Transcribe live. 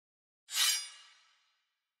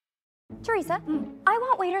Teresa, I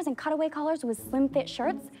want waiters in cutaway collars with slim fit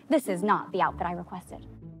shirts. This is not the outfit I requested.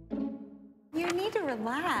 You need to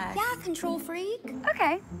relax. Yeah, control freak.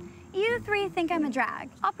 Okay, you three think I'm a drag.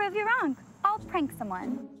 I'll prove you wrong. I'll prank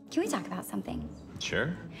someone. Can we talk about something?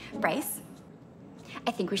 Sure. Bryce,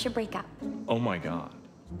 I think we should break up. Oh my God.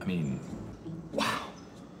 I mean, wow.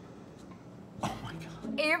 Oh my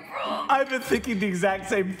God. April! I've been thinking the exact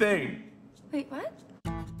same thing. Wait, what?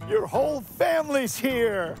 Your whole family's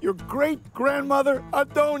here. Your great-grandmother,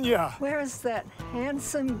 Adonia. Where's that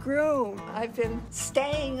handsome groom I've been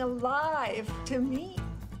staying alive to meet?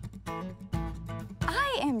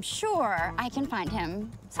 I am sure I can find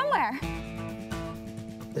him somewhere.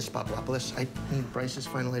 Miss Papadopoulos, I need Bryce's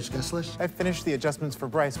finalized guest list. I finished the adjustments for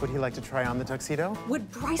Bryce. Would he like to try on the tuxedo? Would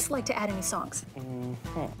Bryce like to add any songs?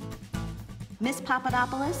 Miss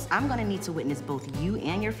Papadopoulos, I'm gonna need to witness both you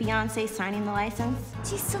and your fiancé signing the license.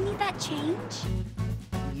 Do you still need that change?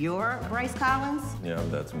 You're Bryce Collins? Yeah,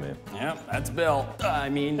 that's me. Yep, that's Bill. I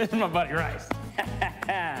mean, my buddy Rice.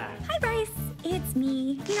 Hi, Bryce. It's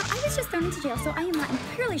me. You know, I was just thrown into jail, so I am not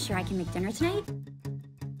entirely sure I can make dinner tonight.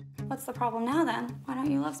 What's the problem now, then? Why don't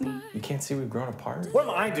you love me? You can't see we've grown apart? What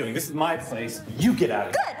am I doing? This is my place. You get out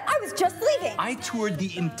of here. Good! I was just leaving! I toured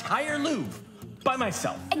the entire Louvre by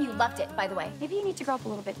myself. And you loved it, by the way. Maybe you need to grow up a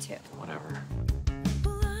little bit, too. Whatever.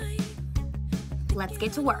 Let's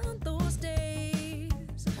get to work.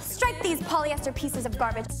 Strike these polyester pieces of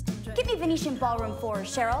garbage. Give me Venetian Ballroom 4,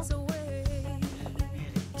 Cheryl.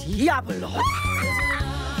 Diablo!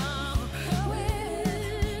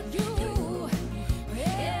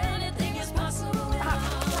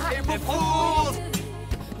 April Fools!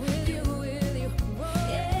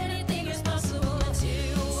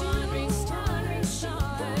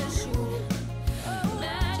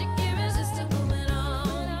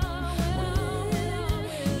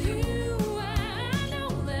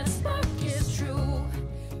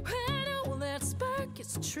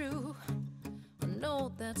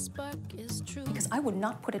 Because I would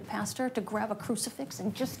not put it past her to grab a crucifix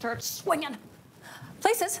and just start swinging.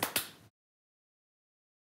 Places.